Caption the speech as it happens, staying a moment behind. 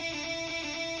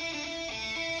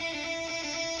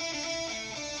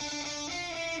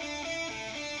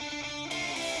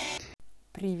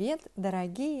Привет,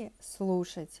 дорогие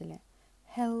слушатели!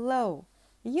 Hello!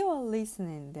 You are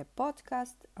listening the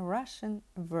podcast Russian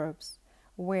Verbs,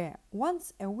 where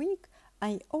once a week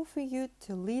I offer you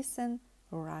to listen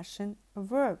Russian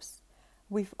verbs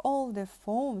with all the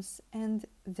forms and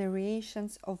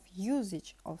variations of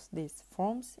usage of these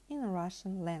forms in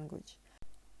Russian language.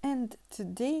 And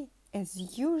today,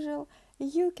 as usual,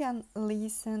 you can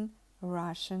listen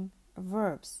Russian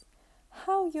verbs.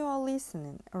 How you are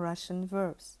listening Russian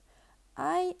verbs?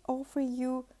 I offer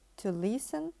you to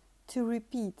listen, to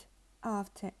repeat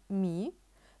after me,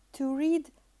 to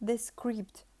read the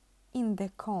script in the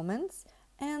comments,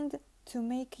 and to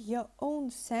make your own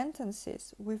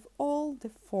sentences with all the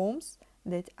forms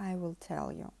that I will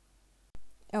tell you.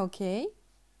 Okay?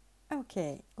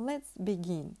 Okay, let's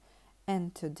begin.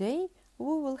 And today we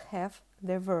will have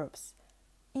the verbs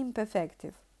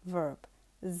imperfective verb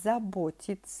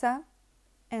заботиться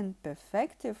and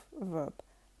perfective verb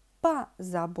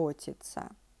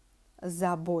позаботиться.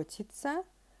 Заботиться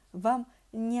 – вам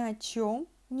ни о чем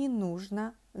не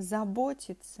нужно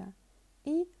заботиться.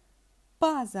 И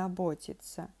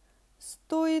позаботиться –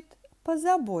 стоит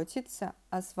позаботиться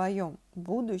о своем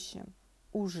будущем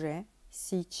уже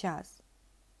сейчас.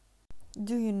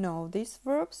 Do you know these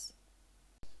verbs?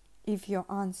 If your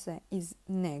answer is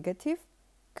negative,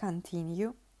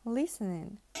 continue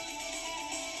listening.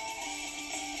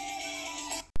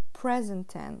 Present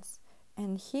tense,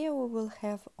 and here we will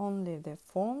have only the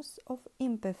forms of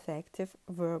imperfective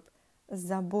verb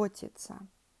заботиться.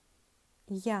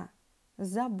 Я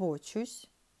забочусь,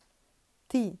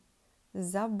 ты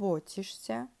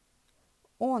заботишься,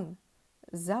 он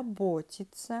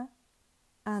заботится,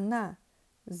 она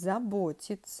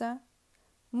заботится,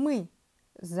 мы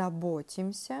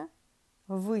заботимся,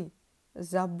 вы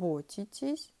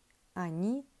заботитесь,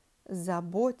 они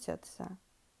заботятся.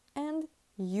 And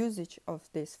usage of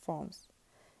these forms.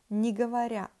 Не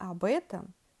говоря об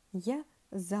этом, я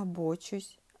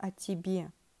забочусь о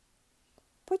тебе.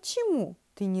 Почему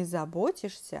ты не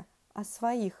заботишься о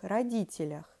своих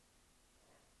родителях?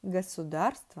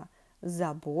 Государство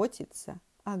заботится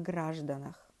о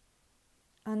гражданах.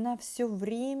 Она все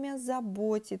время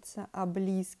заботится о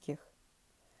близких.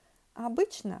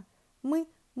 Обычно мы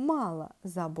мало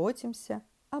заботимся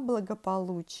о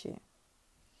благополучии.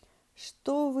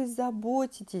 Что вы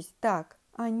заботитесь так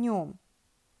о нем?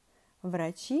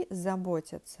 Врачи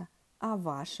заботятся о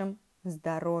вашем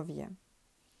здоровье.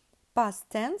 Past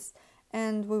tense,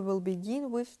 and we will begin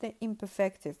with the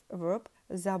imperfective verb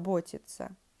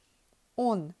заботиться.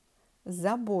 Он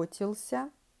заботился,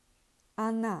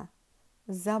 она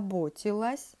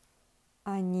заботилась,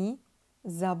 они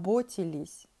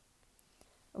заботились.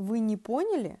 Вы не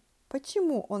поняли,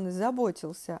 почему он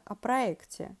заботился о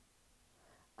проекте?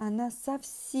 Она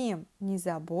совсем не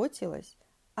заботилась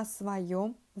о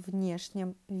своем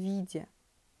внешнем виде.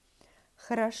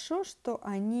 Хорошо, что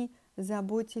они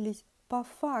заботились по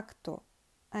факту,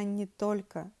 а не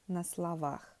только на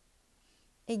словах.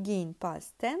 Again,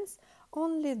 past tense,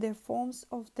 only the forms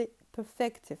of the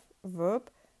perfective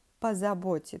verb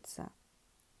позаботиться.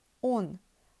 Он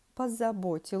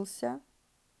позаботился,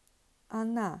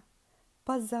 она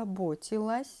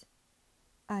позаботилась,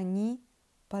 они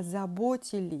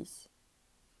позаботились.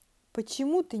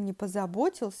 Почему ты не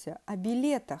позаботился о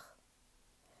билетах?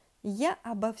 Я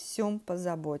обо всем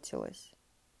позаботилась.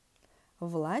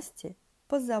 Власти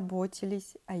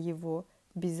позаботились о его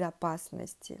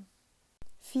безопасности.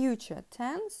 Future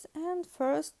tense, and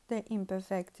first the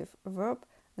imperfective verb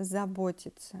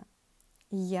заботиться.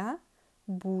 Я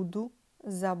буду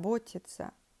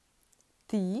заботиться.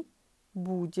 Ты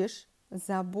будешь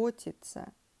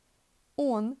заботиться.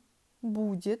 Он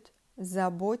будет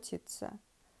заботиться.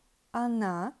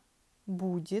 Она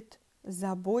будет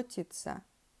заботиться.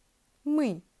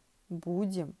 Мы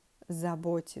будем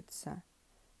заботиться.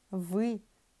 Вы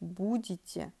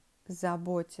будете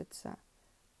заботиться.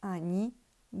 Они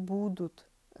будут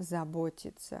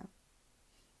заботиться.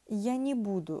 Я не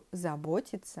буду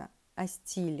заботиться о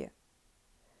стиле.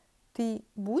 Ты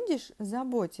будешь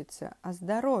заботиться о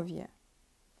здоровье?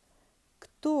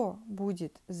 Кто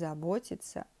будет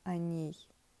заботиться о ней?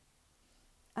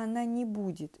 Она не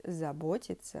будет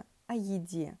заботиться о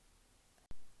еде.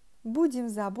 Будем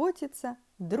заботиться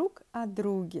друг о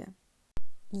друге.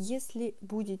 Если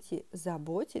будете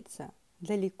заботиться,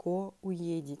 далеко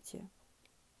уедете.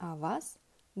 О вас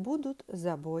будут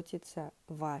заботиться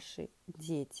ваши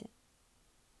дети.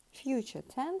 Future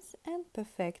tense and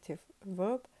perfective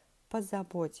verb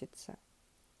позаботиться.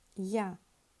 Я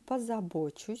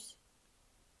позабочусь,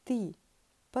 ты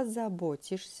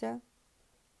позаботишься,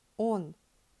 он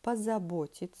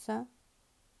позаботится,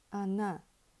 она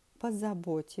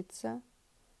позаботиться,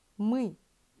 мы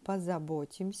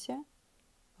позаботимся,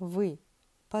 вы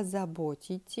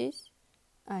позаботитесь,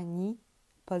 они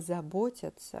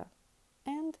позаботятся.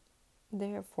 And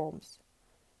their forms.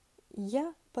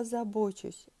 Я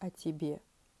позабочусь о тебе,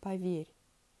 поверь.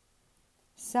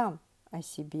 Сам о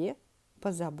себе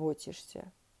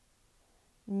позаботишься.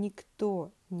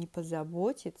 Никто не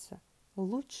позаботится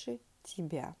лучше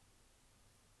тебя.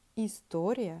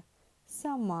 История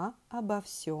сама обо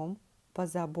всем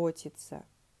позаботится.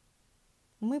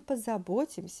 Мы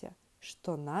позаботимся,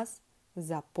 что нас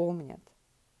запомнят.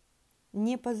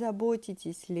 Не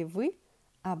позаботитесь ли вы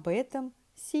об этом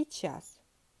сейчас?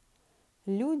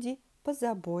 Люди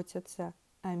позаботятся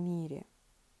о мире.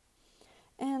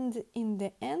 And in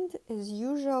the end, as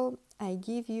usual, I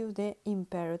give you the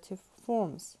imperative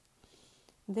forms.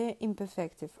 The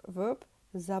imperfective verb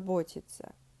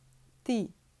заботиться.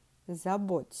 Ты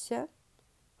заботься,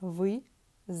 вы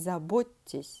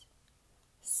заботьтесь.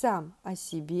 Сам о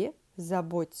себе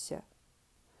заботься.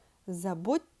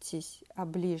 Заботьтесь о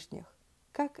ближних,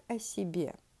 как о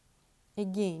себе.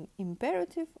 Again,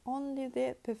 imperative, only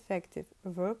the perfective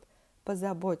verb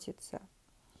позаботиться.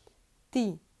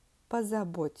 Ты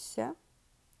позаботься,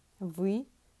 вы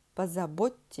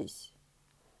позаботьтесь.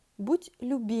 Будь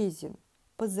любезен,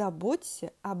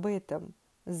 позаботься об этом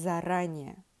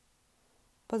заранее.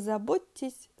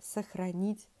 Позаботьтесь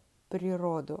сохранить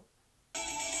природу.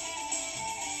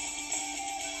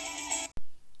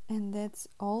 And that's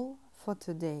all for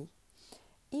today.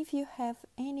 If you have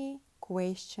any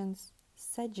questions,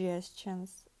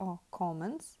 suggestions or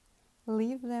comments,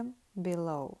 leave them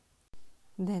below.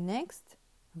 The next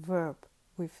verb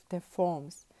with the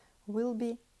forms will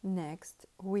be next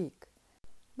week.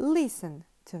 Listen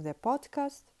to the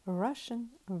podcast Russian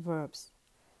Verbs.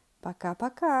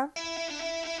 Пока-пока!